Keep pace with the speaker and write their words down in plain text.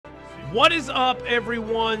What is up,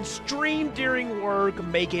 everyone? Stream during work,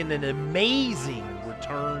 making an amazing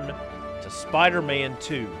return to Spider-Man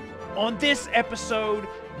 2. On this episode,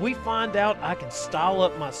 we find out I can style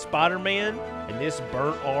up my Spider-Man, and this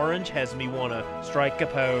burnt orange has me want to strike a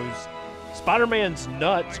pose. Spider-Man's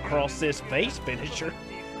nuts cross this face finisher.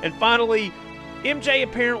 And finally, MJ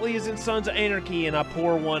apparently is in Sons of Anarchy, and I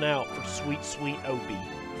pour one out for sweet, sweet Opie.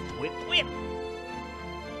 Thwip, thwip.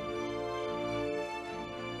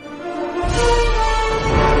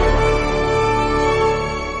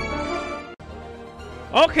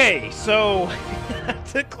 Okay, so I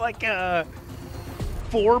took like a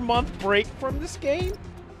 4-month break from this game.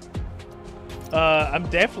 I'm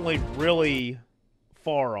definitely really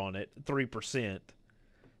far on it, 3%.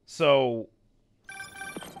 So,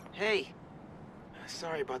 hey,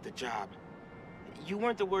 sorry about the job. You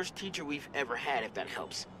weren't the worst teacher we've ever had, if that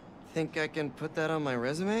helps. Think I can put that on my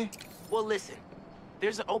resume? Well, listen,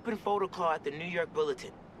 there's an open photo call at the New York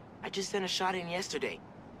Bulletin. I just sent a shot in yesterday.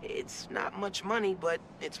 It's not much money, but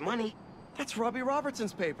it's money. That's Robbie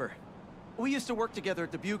Robertson's paper. We used to work together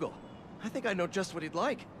at the Bugle. I think I know just what he'd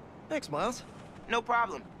like. Thanks, Miles. No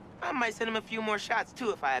problem. I might send him a few more shots, too,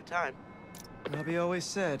 if I have time. Robbie always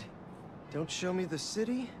said, don't show me the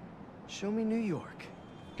city, show me New York.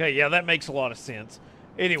 okay, yeah, that makes a lot of sense.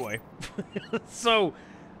 Anyway, so,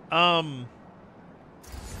 okay,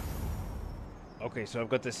 so I've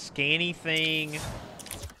got this scanny thing.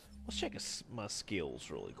 Let's check my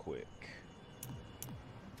skills really quick.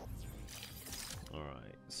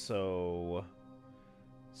 Alright, so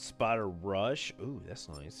Spider Rush. Ooh, that's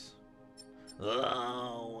nice.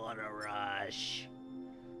 Oh, what a rush.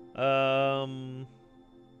 Can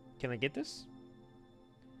I get this?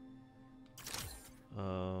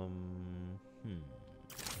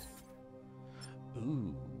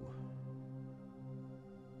 Ooh.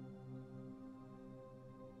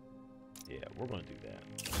 Yeah, we're gonna do that.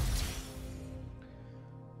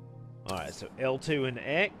 Alright, so L2 and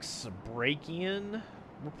X, break-in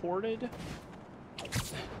reported.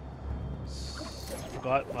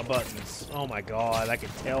 Forgot my buttons. Oh my god, I can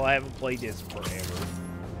tell I haven't played this forever.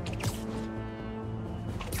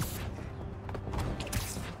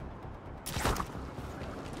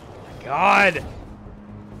 God!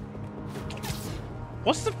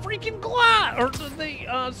 What's the freaking glide? Or the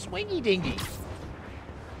swingy dingy?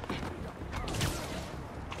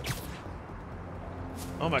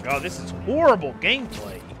 Oh my god, this is horrible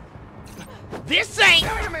gameplay. This ain't!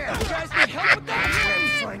 Spider-Man! You guys need help with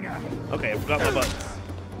that? Okay, I forgot my buttons.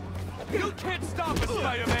 You can't stop us,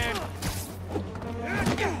 Spider-Man!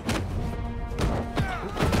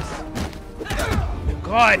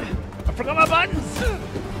 God! I forgot my buttons!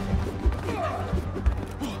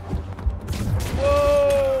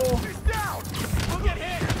 Whoa! He's down! We'll get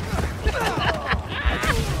hit!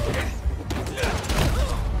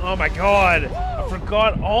 Oh my god! I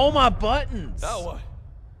forgot all my buttons! Now what?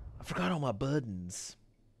 I forgot all my buttons.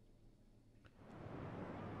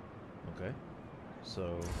 Okay.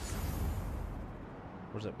 So...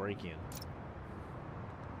 where's that break-in?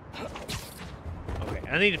 Okay,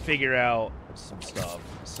 I need to figure out some stuff.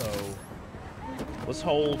 So... let's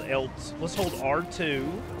hold R2.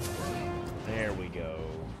 There we go.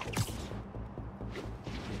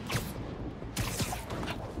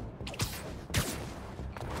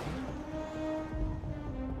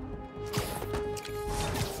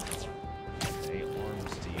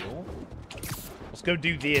 Let's go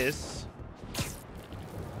do this.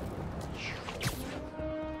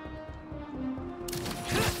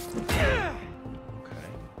 Okay,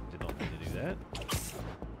 did not need to do that.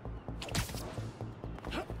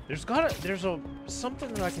 There's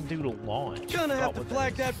something that I can do to launch. Gonna have to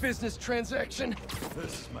flag that business transaction.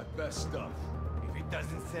 This is my best stuff. If it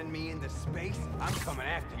doesn't send me into space, I'm coming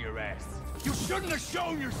after your ass. You shouldn't have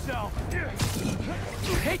shown yourself!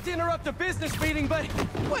 Hate to interrupt a business meeting, but...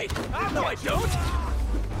 wait! No, I don't!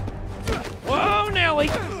 Whoa, Nelly!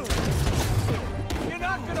 You're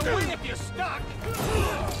not gonna win if you're stuck!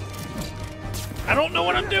 I don't know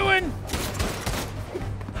what I'm doing!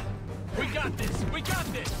 We got this! We got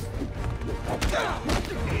this!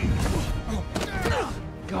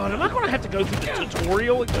 God, am I gonna have to go through the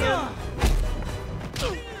tutorial again?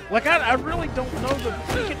 Like, I really don't know the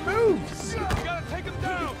freaking moves! You gotta take him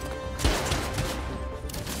down!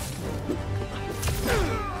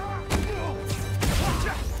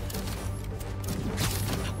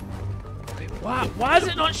 Why is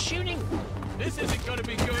it not shooting? This isn't gonna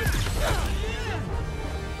be good!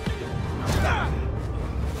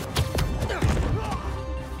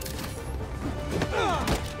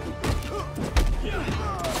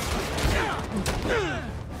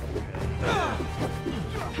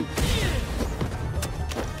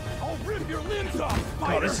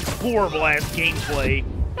 Oh, this is horrible ass gameplay.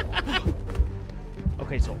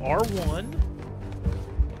 Okay, so R1.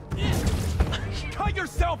 Cut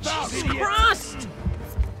yourself out, Jesus idiot! Christ!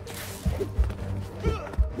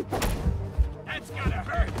 That's gotta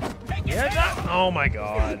hurt. Take it Yeah, down. oh my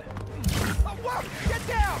god. Whoa, get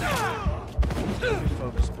down!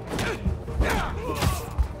 Focus.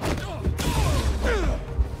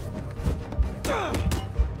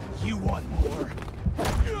 You want more?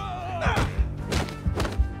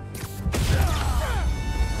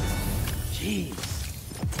 Jeez.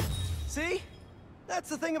 See? That's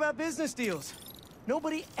the thing about business deals.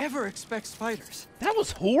 Nobody ever expects spiders. That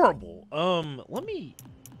was horrible. Let me...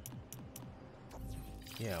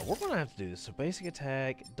 Yeah, we're gonna have to do this. So basic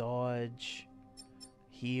attack, dodge,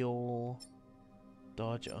 heal,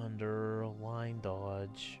 dodge under, line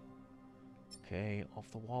dodge. Okay,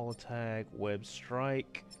 off the wall attack, web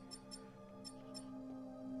strike.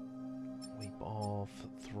 Leap off,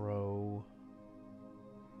 throw.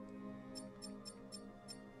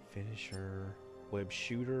 Finisher, web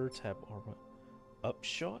shooter, tap R1,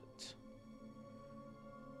 upshot.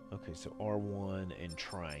 Okay, so R1 and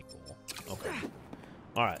triangle. Okay.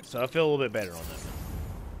 Alright, so I feel a little bit better on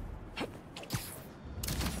that.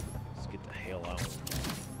 Let's get the hell on.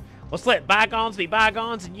 Let's let bygones be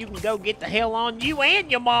bygones and you can go get the hell on you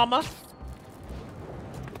and your mama.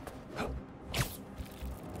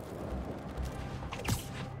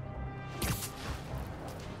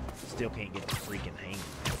 Still can't get the freaking hang.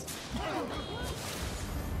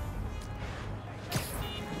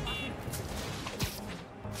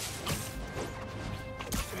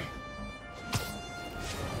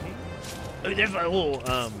 Ooh, there's a little,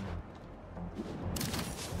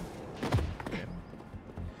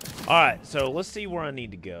 Alright, so let's see where I need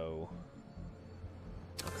to go.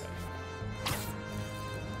 Okay.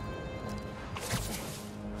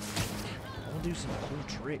 I want to do some cool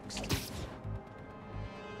tricks, too.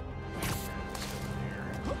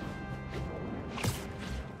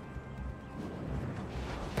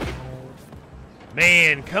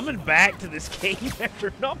 Man, coming back to this game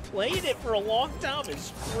after not playing it for a long time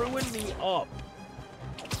is screwing me up.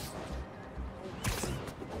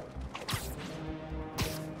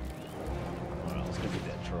 Alright, let's go get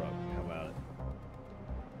that truck. How about it?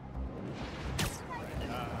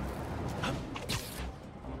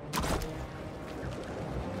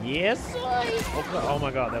 Yes, oh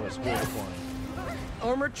my god, that was horrifying.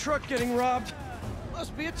 Armored truck getting robbed.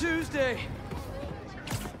 Must be a Tuesday.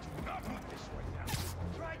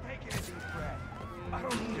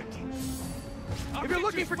 If you're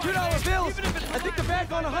looking for $2 bills, I think the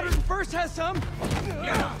bank on 101st has some.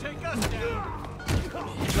 Take us down.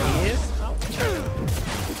 Yes.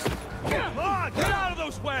 Come on, get out of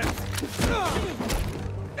those webs.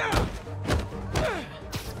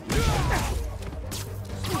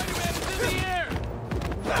 Spider-Man is in the air.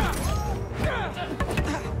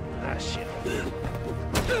 Ah, shit.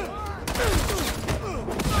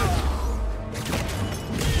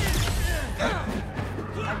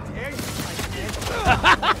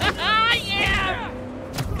 Yeah!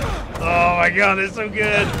 Oh my god, it's so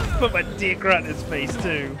good. Put my dick right in his face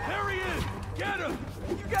too. There he is. Get him.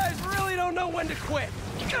 You guys really don't know when to quit.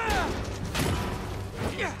 Time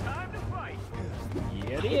to fight.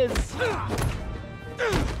 Yeah, it is.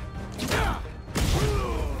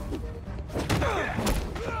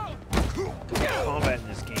 Combat in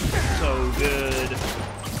this game is so good.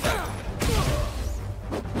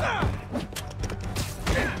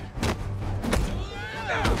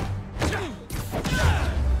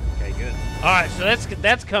 Okay, good. All right, so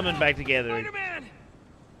that's coming back together. Spider-Man.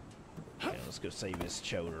 Okay, let's go save this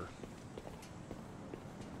choder.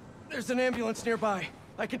 There's an ambulance nearby.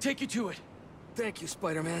 I can take you to it. Thank you,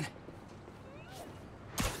 Spider-Man.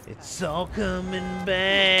 It's all coming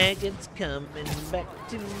back. It's coming back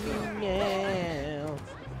to me now.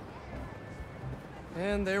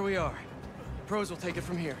 And there we are. Pros will take it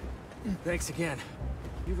from here. Thanks again.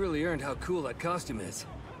 You really earned how cool that costume is.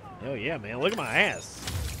 Oh yeah, man! Look at my ass.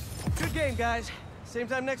 Good game, guys. Same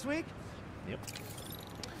time next week? Yep.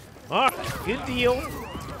 All right, good deal.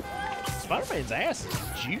 Spider-Man's ass is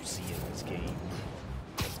juicy in this game.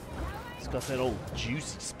 It's got that old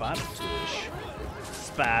juicy spider tush.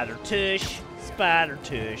 Spider tush, spider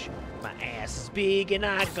tush. My ass is big and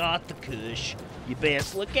I got the kush. You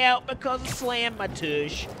best look out because I slammed my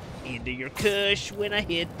tush into your kush when I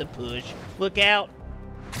hit the push. Look out.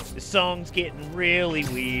 The song's getting really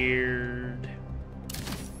weird.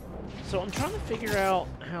 So I'm trying to figure out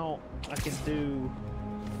how I can do...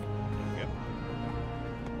 There we go.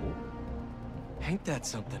 Ain't that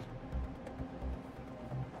something?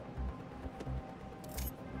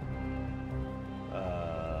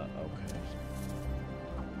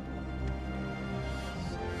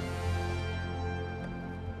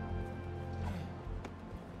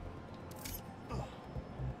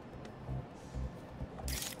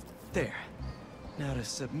 There. Now to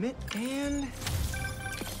submit and...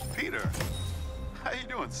 Peter, how you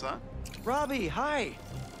doing, son? Robbie, hi.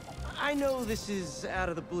 I know this is out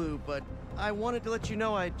of the blue, but I wanted to let you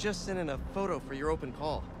know I just sent in a photo for your open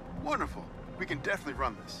call. Wonderful. We can definitely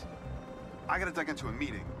run this. I gotta duck into a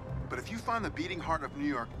meeting, but if you find the beating heart of New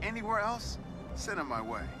York anywhere else, send it my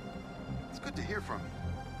way. It's good to hear from you.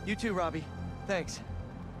 You too, Robbie. Thanks.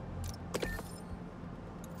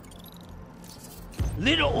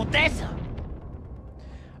 Little Odessa!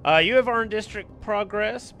 You have earned district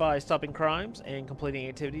progress by stopping crimes and completing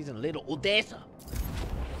activities in Little Odessa.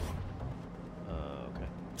 Okay.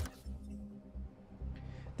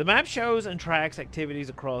 The map shows and tracks activities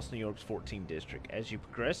across New York's 14th district. As you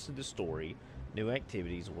progress through the story, new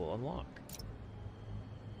activities will unlock.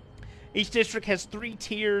 Each district has 3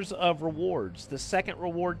 tiers of rewards. The second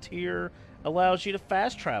reward tier allows you to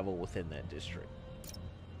fast travel within that district.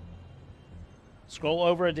 Scroll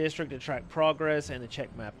over a district to track progress and to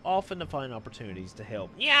check map often to find opportunities to help.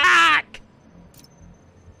 Yuck!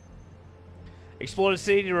 Explore the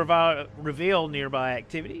city to reveal nearby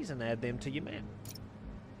activities and add them to your map.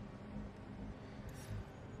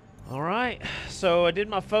 Alright, so I did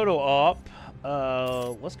my photo op.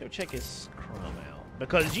 Let's go check his crime out.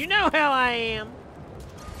 Because you know how I am.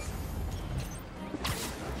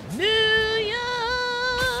 New York!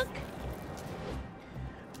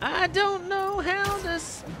 I don't know how to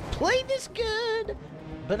play this good,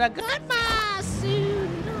 but I got my suit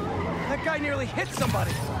on. That guy nearly hit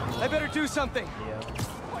somebody. I better do something. Yeah.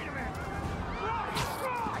 Wait a minute.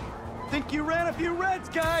 Think you ran a few reds,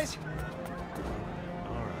 guys.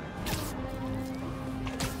 Alright.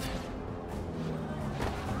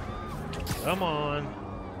 Come on.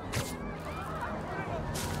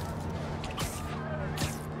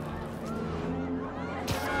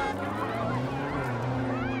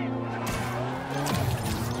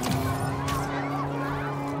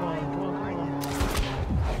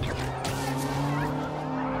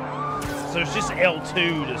 So it's just L2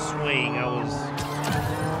 to swing.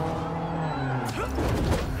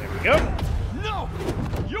 There we go. No!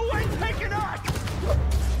 You ain't taking us!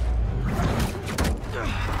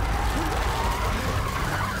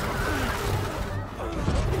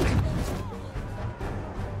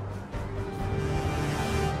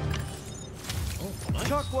 Oh, nice.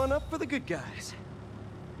 Chalk one up for the good guys.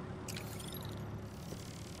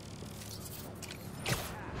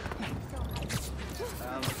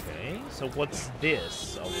 Okay, so what's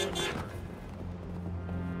this? I wonder.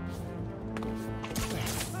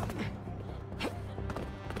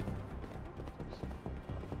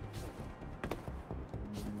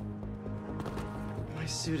 My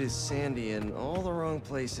suit is sandy in all the wrong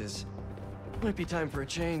places. Might be time for a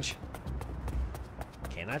change.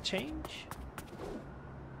 Can I change?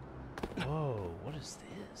 Whoa, what is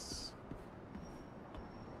this?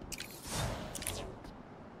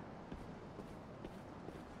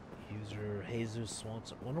 User Jesus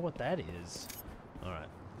Swanson. Wonder what that is. Alright.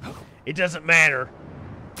 It doesn't matter.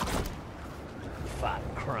 Fight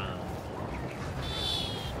crime.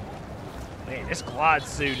 Man, this Glide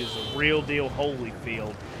suit is a real deal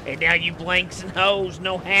Holyfield. And now you blanks and hoes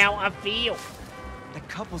know how I feel. That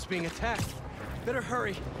couple's being attacked. Better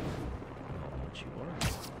hurry. Don't you worry.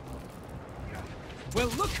 Well,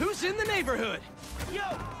 look who's in the neighborhood. Yo,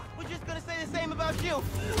 we're just gonna say the same about you.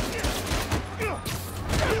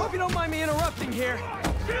 Hope you don't mind me interrupting here.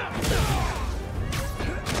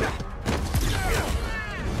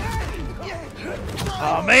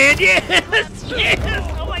 Oh man, yes!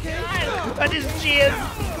 Yes! Oh my god! I just jizzed!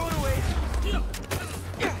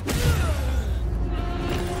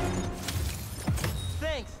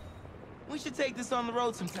 Thanks. We should take this on the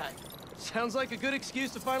road sometime. Sounds like a good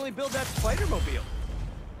excuse to finally build that spider-mobile.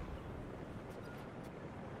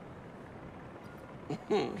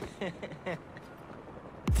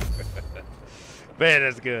 Man,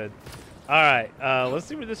 that's good. Alright, let's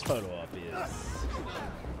see where this photo op is.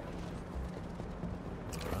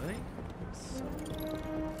 Alright.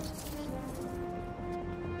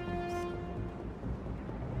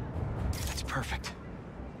 That's perfect.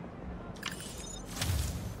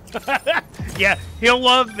 Yeah, he'll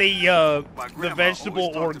love the My grandma vegetable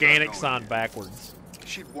always talked organic about sign going backwards.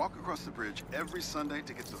 She'd walk across the bridge every Sunday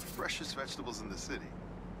to get the freshest vegetables in the city.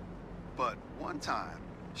 But one time,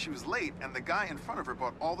 she was late and the guy in front of her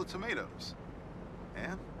bought all the tomatoes.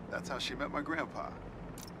 And that's how she met my grandpa.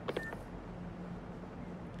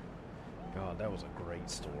 God, that was a great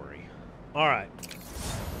story. Alright.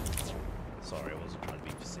 Sorry, I wasn't trying to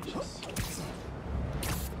be facetious.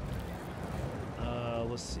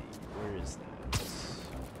 Let's see. Where is that?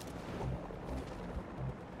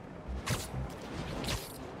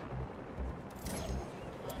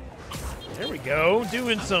 There we go,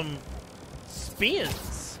 doing some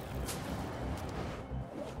spins.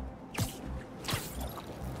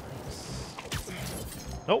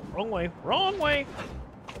 Nope, wrong way. Wrong way.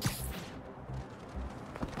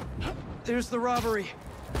 There's the robbery.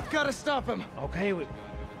 Gotta stop him. Okay.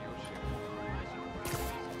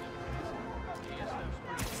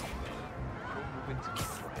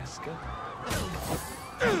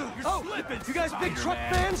 Oh, you guys big truck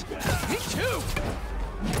fans? Me too.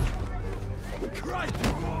 Christ!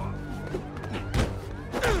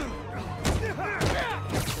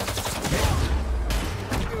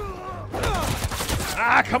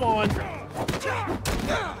 Ah, come on.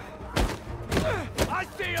 I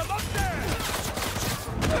see him up there!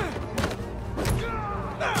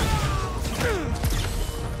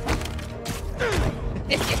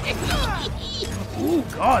 Ooh,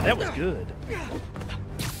 God, that was good.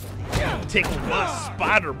 Tickling my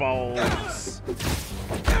spider balls.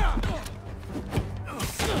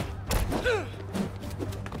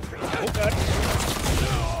 Oh, God.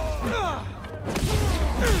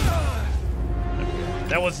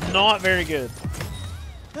 That was not very good.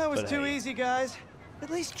 That was But too hey. easy, guys. At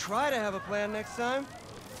least try to have a plan next time.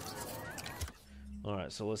 All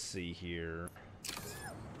right, so let's see here.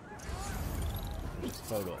 There's a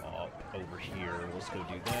photo op over here. Let's go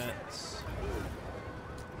do that.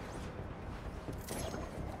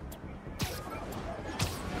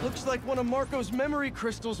 Looks like one of Marco's memory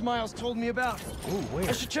crystals Miles told me about. Ooh, where?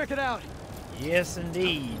 I should check it out. Yes,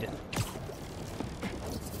 indeed.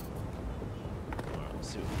 All right, let's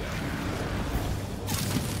see what we got.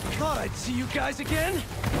 Thought I'd see you guys again.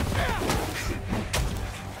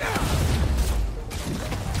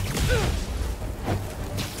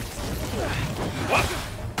 What?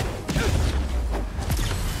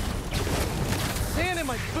 Sand in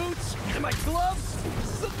my boots and my gloves.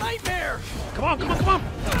 This is a nightmare. Come on, come on, come on!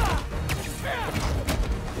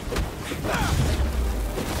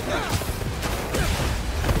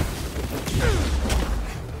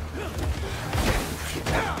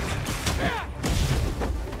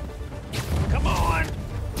 Come on!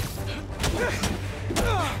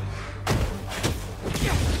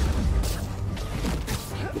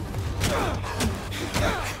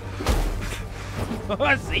 Oh,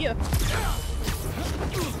 I see ya.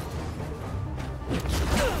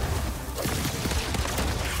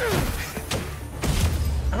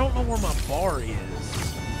 I don't know where my bar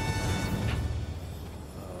is.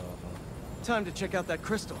 Time to check out that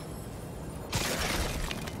crystal.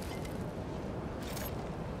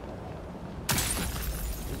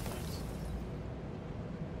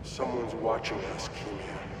 Someone's watching us,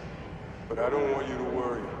 Kimia. But I don't want you to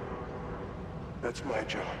worry. That's my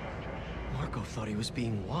job. Marco thought he was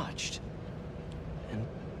being watched. And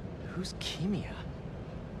who's Kimia?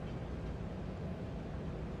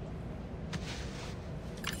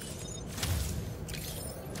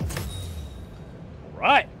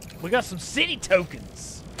 Right, we got some city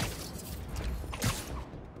tokens.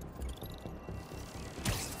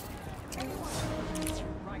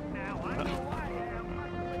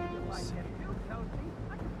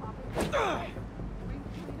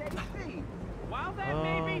 While that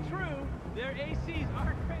may be true, their ACs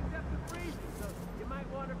are cranked up to freezing, so you might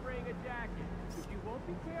want to bring a jacket, which you won't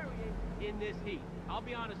be carrying in this heat. I'll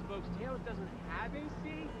be honest, folks, Taylor doesn't have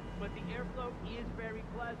AC, but the airflow is very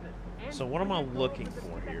pleasant. And So what am I looking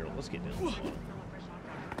for here? Let's get down this one.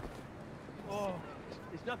 Oh,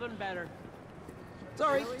 it's nothing better.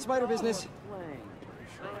 Sorry, spider business.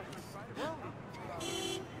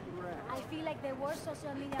 I feel like the worst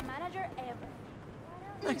social media manager ever.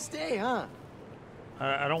 Nice day, huh?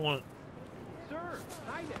 I don't want. Sir,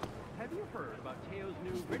 hi there. Have you heard about Teo's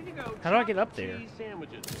new ready-to-go How do I get up there? cheese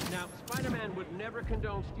sandwiches? Now, Spider-Man would never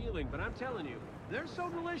condone stealing, but I'm telling you, they're so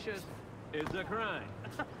delicious, it's a crime.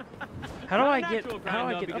 How do Not I a get? natural How crime, do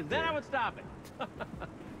I though, get because up then I there? would stop it.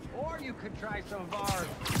 Or you could try some of our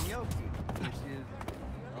gnocchi, which is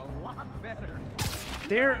a lot better.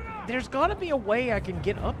 There's got to be a way I can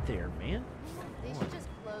get up there, man. They should just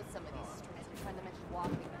close some of these streets and turn them into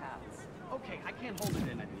walking paths. Okay, I can't hold it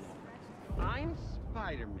in any longer. I'm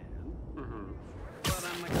Spider-Man, but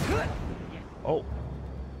I'm like, good. Yeah. Oh,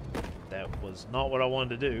 that was not what I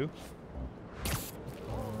wanted to do.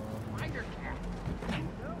 Spider Cat. Okay,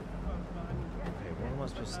 where am I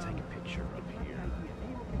supposed to take a picture up here?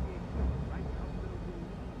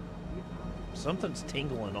 Something's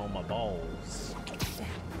tingling on my balls.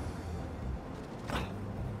 Bet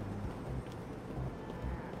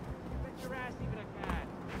your ass even a cat.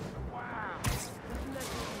 Wow.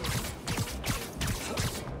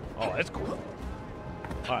 Oh, that's cool.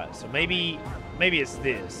 All right, so maybe it's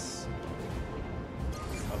this.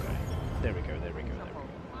 Okay, there we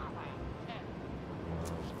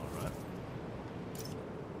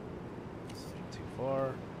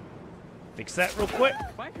Fix that real quick.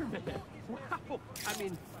 Spider-Man. Wow. I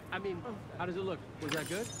mean, how does it look? Was that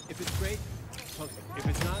good? If it's great, post it. If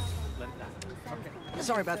it's not, let it die. Okay.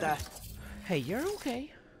 Sorry about that. Hey, you're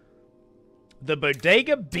okay. The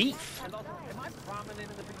bodega beef. And also, am I prominent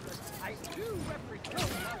in the picture? I do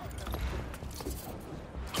represent.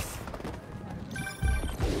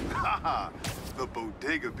 Haha, the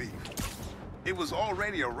bodega beef. It was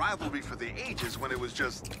already a rivalry for the ages when it was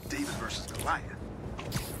just David versus Goliath.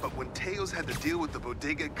 But when Tails had to deal with the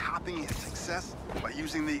bodega copying its success by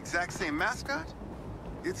using the exact same mascot,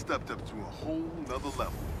 it stepped up to a whole nother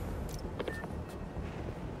level.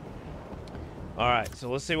 All right, so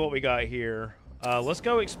let's see what we got here. Let's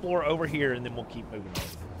go explore over here, and then we'll keep moving on.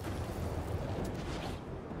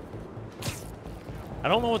 I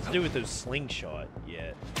don't know what to do with those slingshot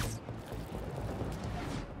yet.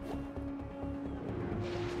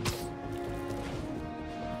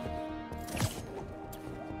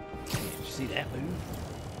 Did you see that move?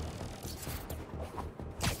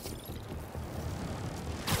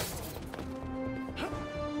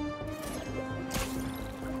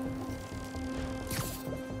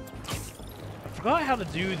 I forgot how to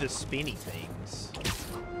do the spinny things.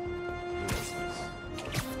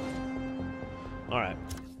 Alright.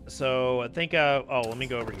 So, I think, oh, let me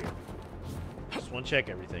go over here. Just want to check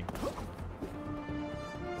everything.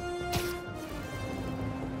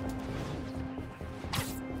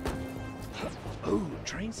 Oh,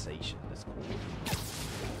 train station. That's cool.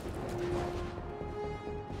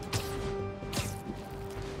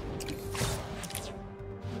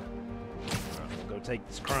 Alright, we'll go take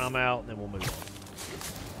this crime out, and then we'll move on.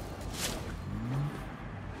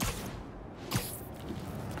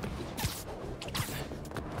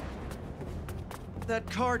 That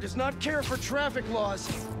car does not care for traffic laws.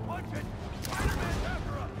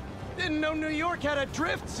 Didn't know New York had a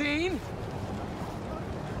drift scene.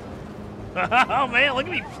 Oh man, look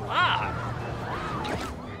at me fly!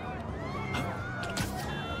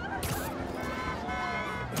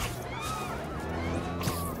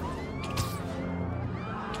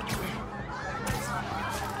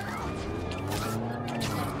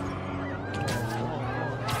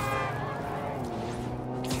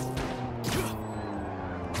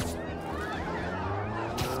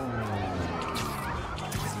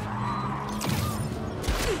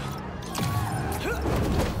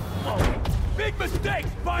 Big mistake,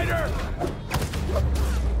 Spider!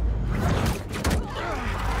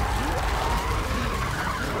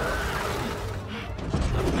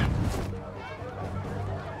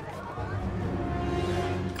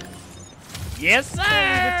 Yes, sir!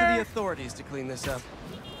 I'll leave it to the authorities to clean this up.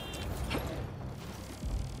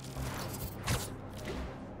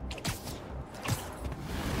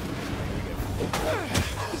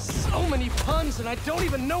 So many puns, and I don't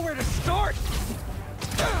even know where to start!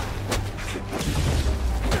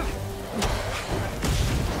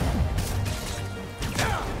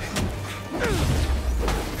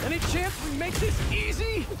 Any chance we make this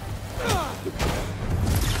easy?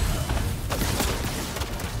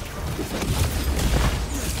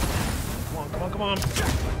 Come on, come on, come on.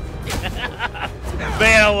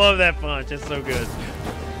 Man, I love that punch. It's so good.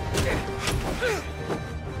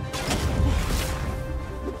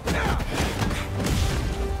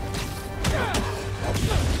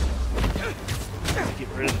 Get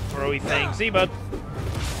rid of the throwy thing. See, bud?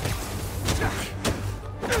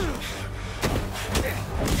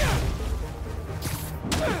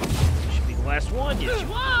 Should be the last one. Yes,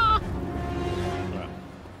 you are.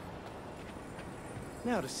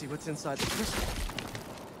 Now to see what's inside the crystal.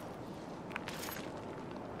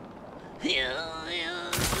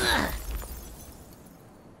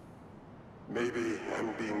 Maybe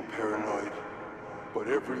I'm being paranoid, but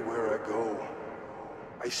everywhere I go,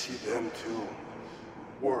 I see them too.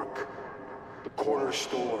 Work, the corner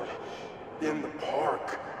store, in the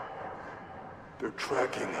park. They're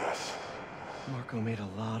tracking us. Marco made a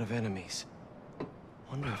lot of enemies.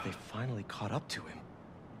 Wonder if they finally caught up to him.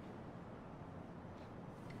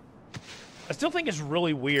 I still think it's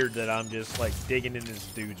really weird that I'm just like digging in this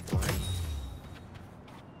dude's brain.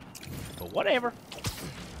 But whatever.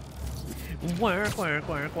 Work, work,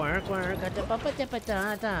 work, work, work. There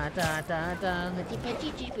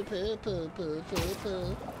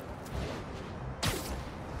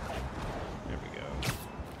we go.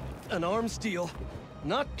 An arms deal.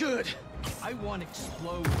 Not good. I want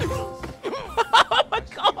explosions. Oh my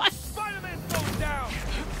god! Spider-Man goes down!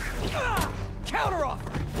 Counter-offer!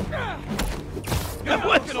 That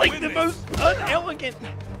was like the most unelegant.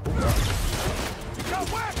 Got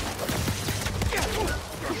whacked!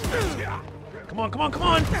 Come on, come on, come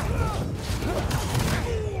on!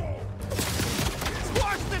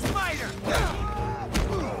 Squash this spider!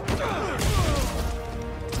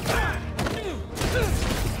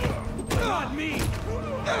 Not me!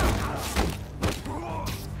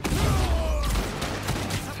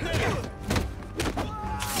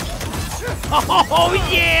 Oh,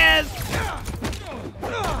 yes!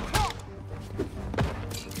 Oh,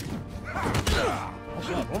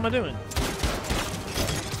 God, what am I doing?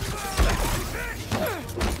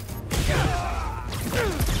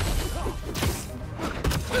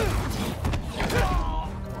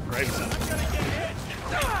 Graveside.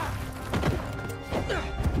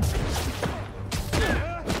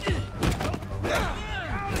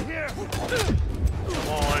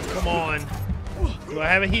 Come on. Do I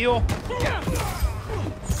have a heal?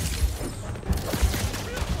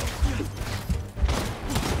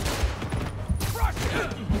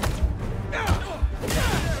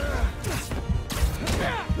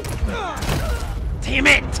 Damn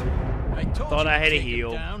it! Thought I had a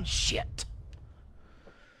heal. Shit.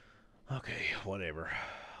 Okay, whatever.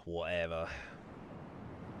 Whatever.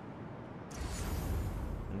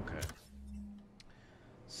 Okay.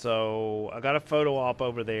 So, I got a photo op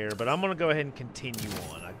over there, but I'm going to go ahead and continue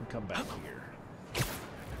on. I can come back here. There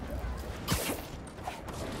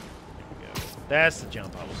we go. That's the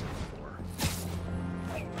jump I was looking for.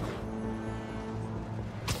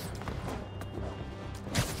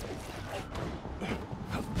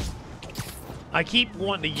 I keep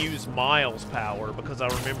wanting to use Miles' power because I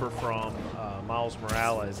remember from Miles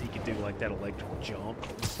Morales, he could do like that electrical jump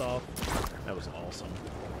and stuff. That was awesome.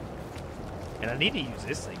 And I need to use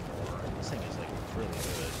this thing more. This thing is like really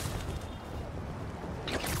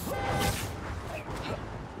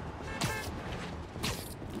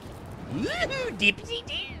good. Woohoo! Dipsy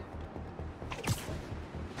doo!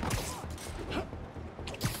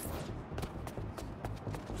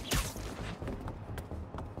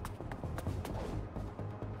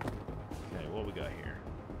 Okay, what we got here?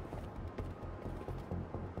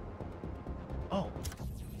 Oh.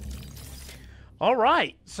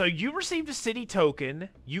 Alright, so you received a city token.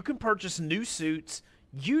 You can purchase new suits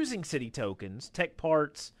using city tokens, tech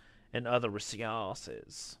parts, and other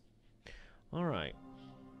resources. Alright.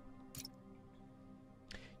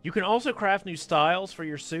 You can also craft new styles for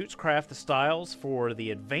your suits. Craft the styles for the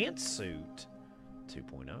advanced suit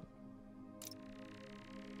 2.0.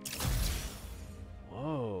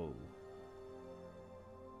 Whoa.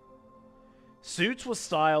 Suits with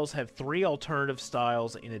styles have 3 alternative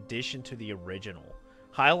styles in addition to the original.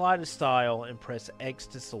 Highlight a style and press X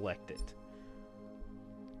to select it.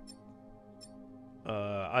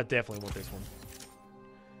 I definitely want this one.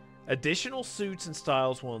 Additional suits and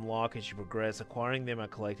styles will unlock as you progress, acquiring them by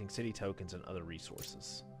collecting city tokens and other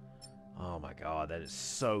resources. Oh my god, that is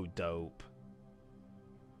so dope.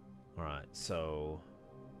 Alright, so...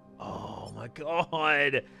 Oh my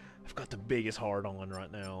god! I've got the biggest heart on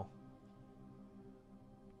right now.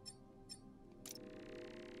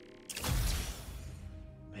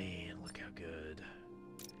 Man, look how good.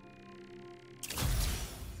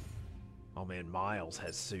 Oh man, Miles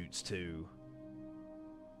has suits too.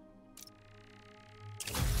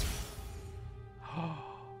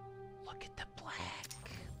 Look at the black.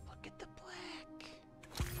 Look at the black.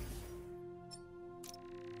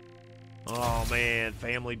 Oh man,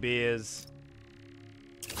 family biz.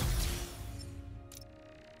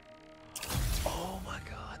 Oh my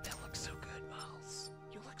god, that looks so good, Miles.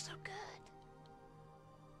 You look so good.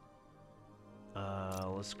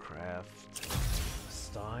 Let's craft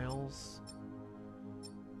styles.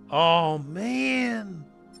 Oh man.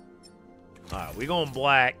 Alright, we going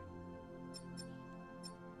black.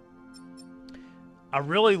 I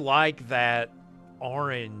really like that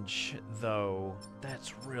orange, though.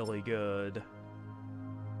 That's really good.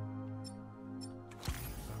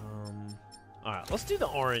 Alright, let's do the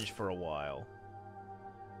orange for a while.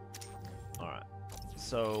 Alright,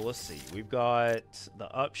 so let's see. We've got the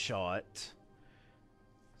upshot.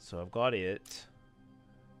 So I've got it.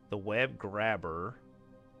 The web grabber.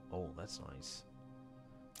 Oh, that's nice.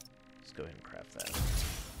 Let's go ahead and craft that.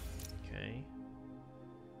 Okay.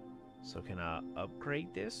 So can I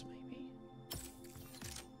upgrade this, maybe?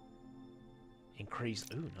 Increase...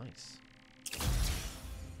 Ooh, nice.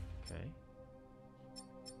 Okay.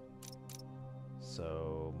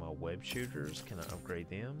 So, my web shooters, can I upgrade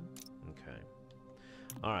them? Okay.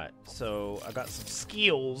 Alright, so I got some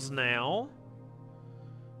skills now.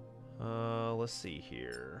 Let's see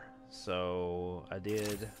here. So, I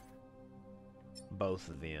did both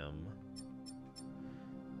of them.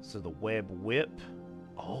 So, the web whip...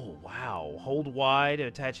 Oh, wow. Hold wide,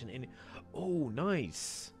 attach an... Oh,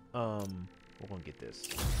 nice. We're gonna get this.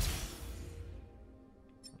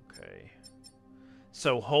 Okay.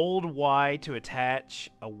 So hold Y to attach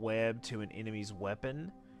a web to an enemy's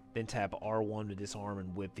weapon, then tap R1 to disarm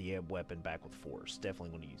and whip the weapon back with force. Definitely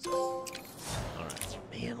want to use that. Alright.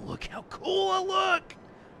 Man, look how cool I look!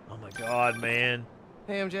 Oh my god, man.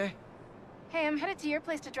 Hey, MJ. Hey, I'm headed to your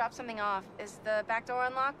place to drop something off. Is the back door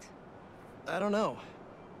unlocked? I don't know.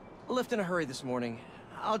 I left in a hurry this morning.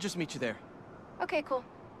 I'll just meet you there. Okay, cool.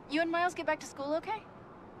 You and Miles get back to school okay?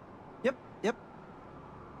 Yep.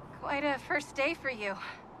 Quite a first day for you.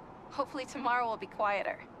 Hopefully tomorrow will be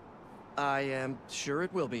quieter. I am sure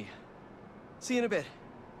it will be. See you in a bit.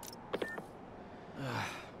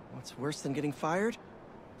 What's worse than getting fired?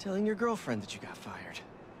 Telling your girlfriend that you got fired.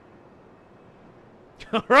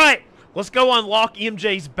 Alright, let's go unlock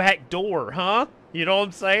MJ's back door, huh? You know what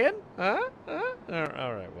I'm saying? Huh?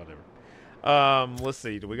 Alright, whatever. Let's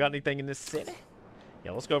see. Do we got anything in this city?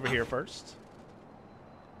 Yeah, let's go over here first.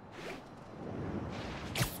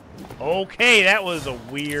 Okay, that was a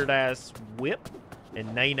weird-ass whip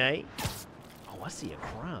and nay-nay. Oh, I see a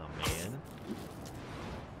crime, man.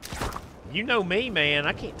 You know me, man.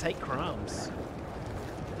 I can't take crumbs.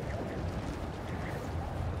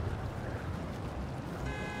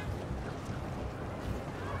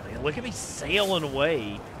 Man, look at me sailing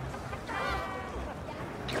away.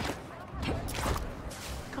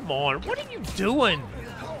 Come on, what are you doing?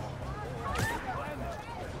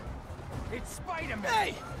 It's Spiderman!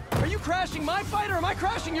 Hey! Are you crashing my fight or am I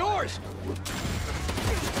crashing yours?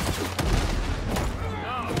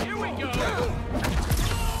 Oh, here we go.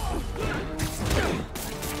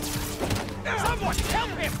 Someone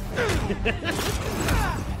help him!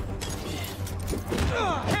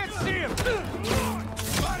 Can't see him!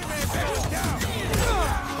 Spider-Man, back down!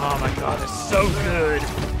 Oh my god, it's so good.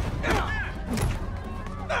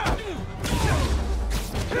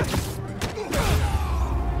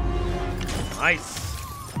 Nice.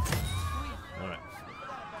 Alright.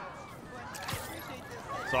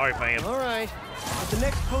 Sorry, fam. Alright. But the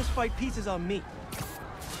next post-fight piece is on me.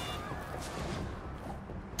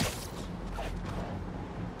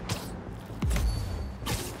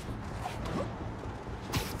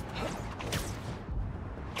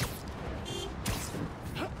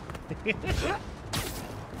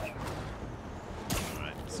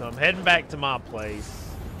 Alright, so I'm heading back to my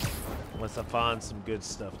place. Unless I find some good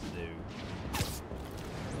stuff to do.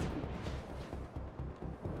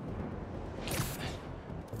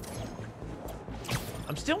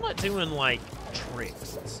 I'm still not doing, like,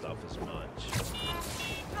 tricks and stuff as much. Let's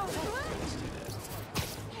do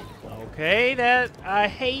that. Okay, that... I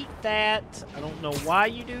hate that. I don't know why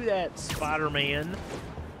you do that, Spider-Man.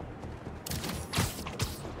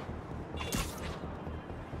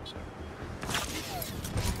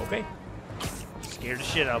 Okay. Scared the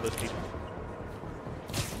shit out of those people.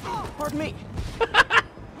 Pardon me.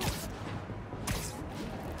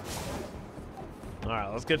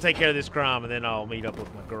 Alright, let's go take care of this crime, and then I'll meet up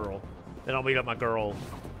with my girl. Then I'll meet up my girl.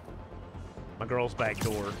 My girl's back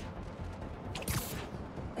door.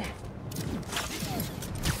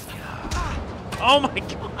 Oh my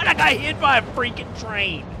god, I got hit by a freaking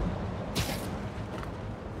train!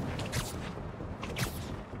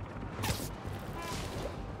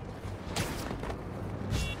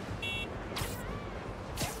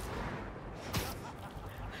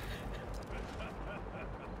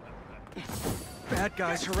 Bad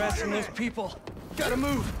guys harassing those people. Gotta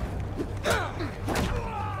move.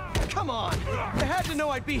 Come on. You had to know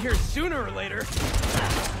I'd be here sooner or later.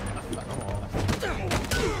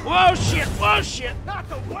 Whoa, shit! Whoa, shit! Not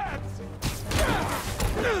the webs!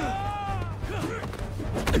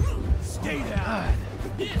 Stay down.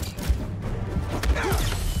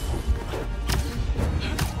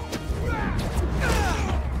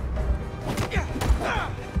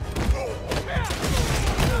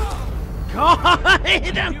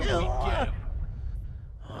 God!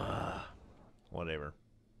 Whatever.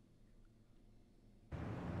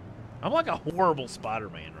 I'm like a horrible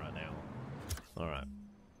Spider-Man right now. Alright.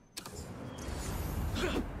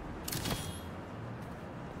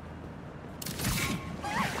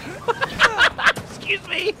 Excuse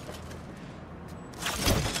me!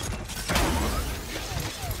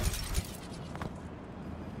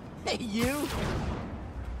 Hey, you!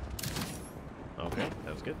 Okay,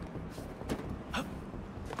 that was good.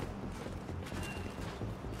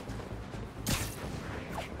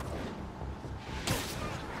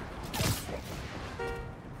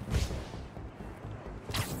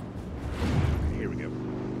 Here we go.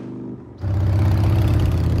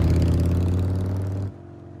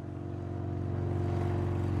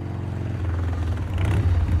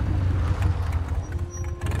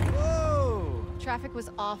 Traffic was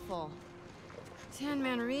awful. Tan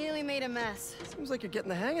Man really made a mess. Seems like you're getting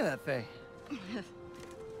the hang of that thing.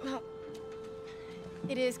 Well,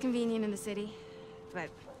 it is convenient in the city, but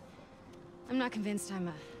I'm not convinced I'm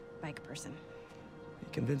a bike person. You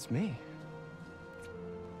convinced me.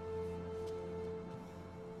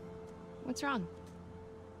 What's wrong?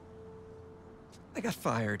 I got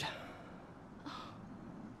fired.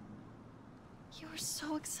 You were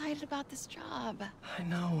so excited about this job. I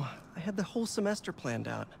know. I had the whole semester planned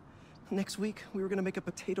out. Next week, we were gonna make a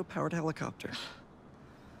potato-powered helicopter.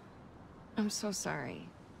 I'm so sorry.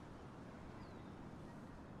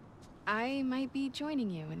 I might be joining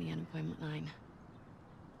you in the unemployment line.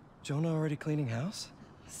 Jonah already cleaning house?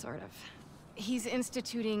 Sort of. He's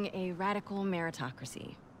instituting a radical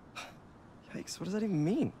meritocracy. Yikes, what does that even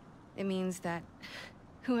mean? It means that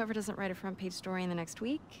whoever doesn't write a front-page story in the next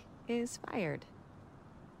week is fired.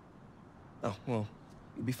 Oh, well,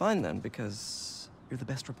 you'll be fine then, because you're the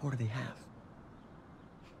best reporter they have.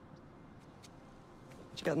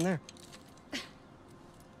 What you got in there?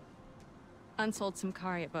 Unsold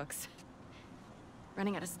Sicaria books.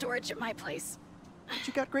 Running out of storage at my place. But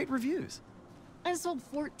you got great reviews. I sold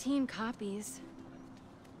 14 copies.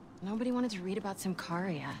 Nobody wanted to read about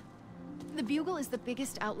Sicaria. The Bugle is the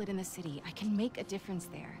biggest outlet in the city. I can make a difference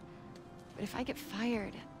there. But if I get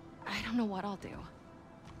fired, I don't know what I'll do.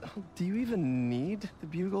 Do you even need the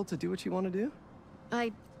Bugle to do what you want to do?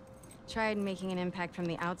 I tried making an impact from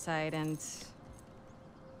the outside and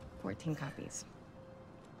 14 copies.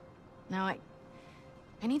 Now I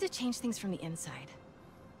need to change things from the inside.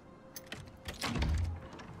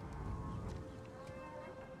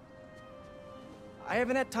 I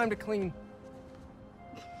haven't had time to clean.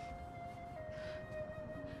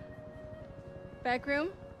 Back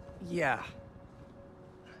room? Yeah.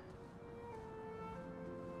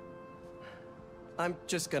 I'm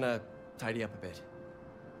just gonna tidy up a bit.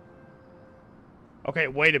 Okay,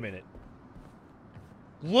 wait a minute.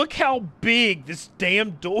 Look how big this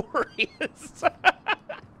damn door is.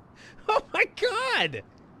 Oh my god.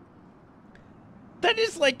 That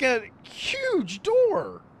is like a huge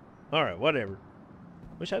door. Alright, whatever.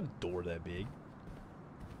 Wish I had a door that big.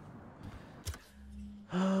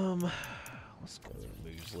 Let's go on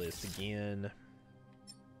moves list again.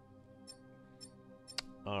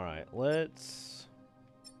 Alright, let's...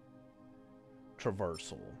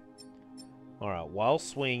 Traversal. Alright, while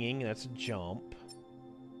swinging, that's a jump.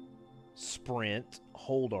 Sprint,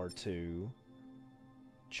 hold R2.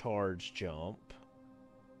 Charge jump.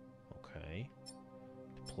 Okay.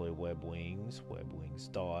 Deploy web wings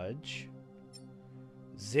dodge.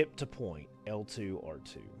 Zip to point, L2,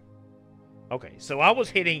 R2. Okay, so I was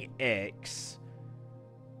hitting X,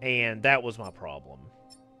 and that was my problem.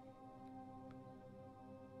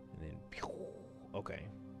 And then, pew, okay.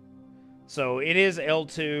 So it is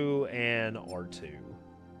L2 and R2.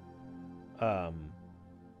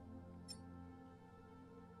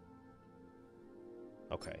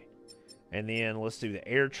 Okay. And then let's do the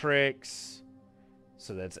air tricks.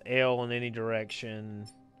 So that's L in any direction.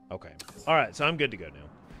 Okay. Alright, so I'm good to go now.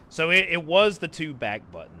 So it was the two back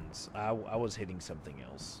buttons. I was hitting something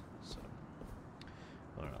else. So.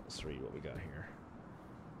 Alright, let's read what we got here.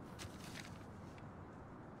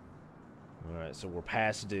 Alright, so we're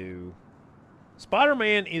past due.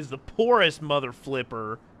 Spider-Man is the poorest mother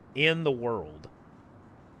flipper in the world.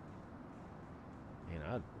 Man,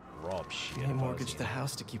 I'd rob shit. I mortgaged the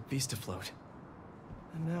house to keep Beast afloat.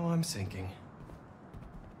 And now I'm sinking.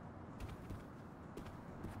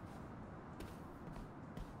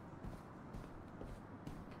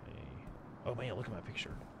 Oh man, look at my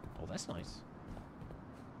picture. Oh, that's nice.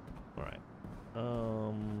 Alright.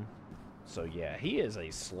 So yeah, he is a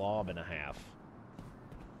slob and a half.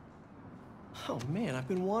 Oh man, I've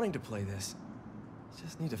been wanting to play this.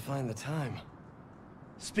 Just need to find the time.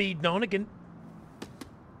 Speed Nonigan.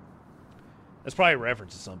 That's probably a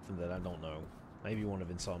reference to something that I don't know. Maybe one of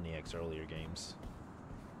Insomniac's earlier games.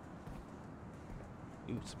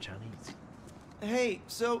 Ooh, some Chinese. Hey,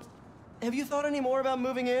 so, have you thought any more about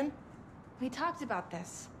moving in? We talked about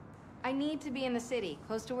this. I need to be in the city,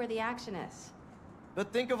 close to where the action is.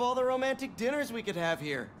 But think of all the romantic dinners we could have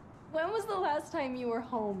here. When was the last time you were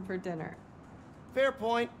home for dinner? Fair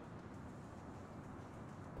point.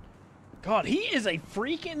 God, he is a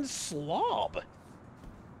freaking slob.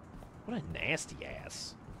 What a nasty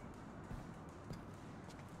ass.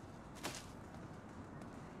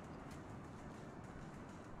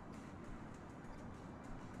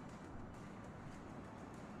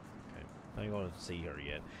 Okay, I ain't gonna see her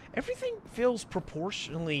yet. Everything feels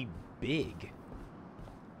proportionally big.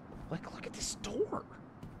 Like, look at this door.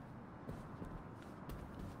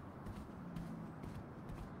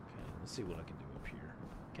 Okay, let's see what I can do up here.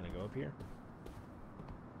 Can I go up here?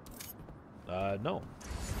 No.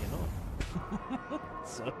 I cannot.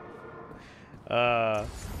 So, oh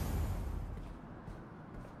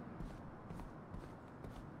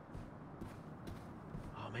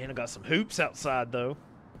man, I got some hoops outside though.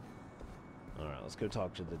 Alright, let's go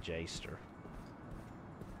talk to the Jaster.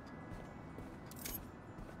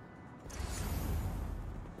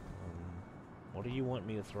 What do you want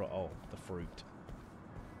me to throw? Oh, the fruit.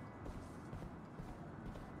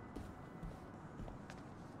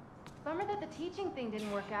 Bummer that the teaching thing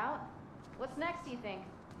didn't work out. What's next, do you think?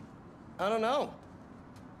 I don't know.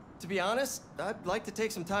 To be honest, I'd like to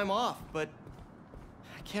take some time off, but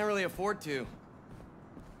I can't really afford to.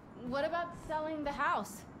 What about selling the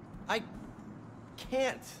house? I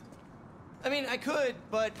can't. I mean, I could,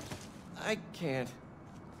 but I can't.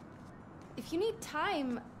 If you need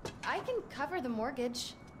time, I can cover the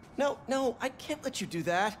mortgage. No, I can't let you do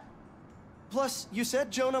that. Plus, you said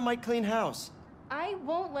Jonah might clean house. I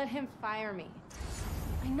won't let him fire me.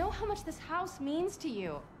 I know how much this house means to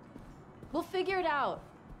you. We'll figure it out.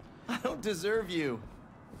 I don't deserve you.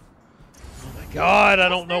 Oh my god, I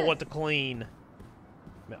don't know what to clean.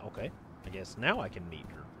 Okay, I guess now I can meet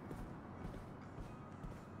her.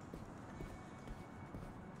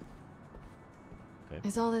 Okay.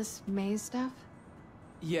 Is all this May's stuff?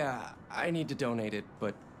 Yeah, I need to donate it,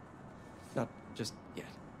 but not just yet.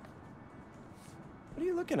 What are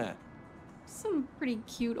you looking at? Some pretty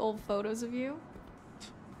cute old photos of you.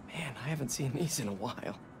 Man, I haven't seen these in a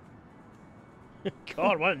while.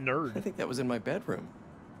 God, what a nerd. I think that was in my bedroom.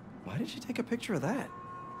 Why did you take a picture of that?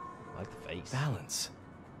 I like the face. Balance.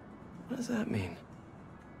 What does that mean?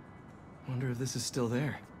 Wonder if this is still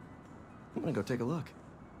there. I'm gonna go take a look.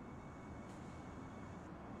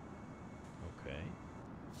 Okay.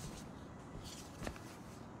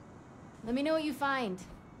 Let me know what you find.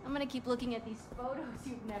 I'm gonna keep looking at these photos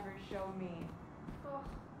you've never shown me. Oh,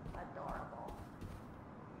 adorable.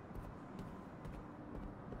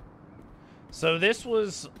 So this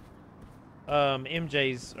was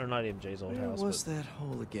MJ's, or not MJ's old Where house. was that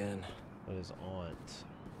hole again? But his aunt.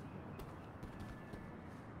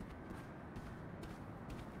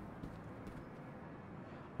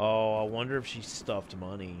 Oh, I wonder if she stuffed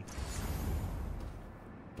money.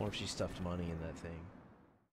 I wonder if she stuffed money in that thing.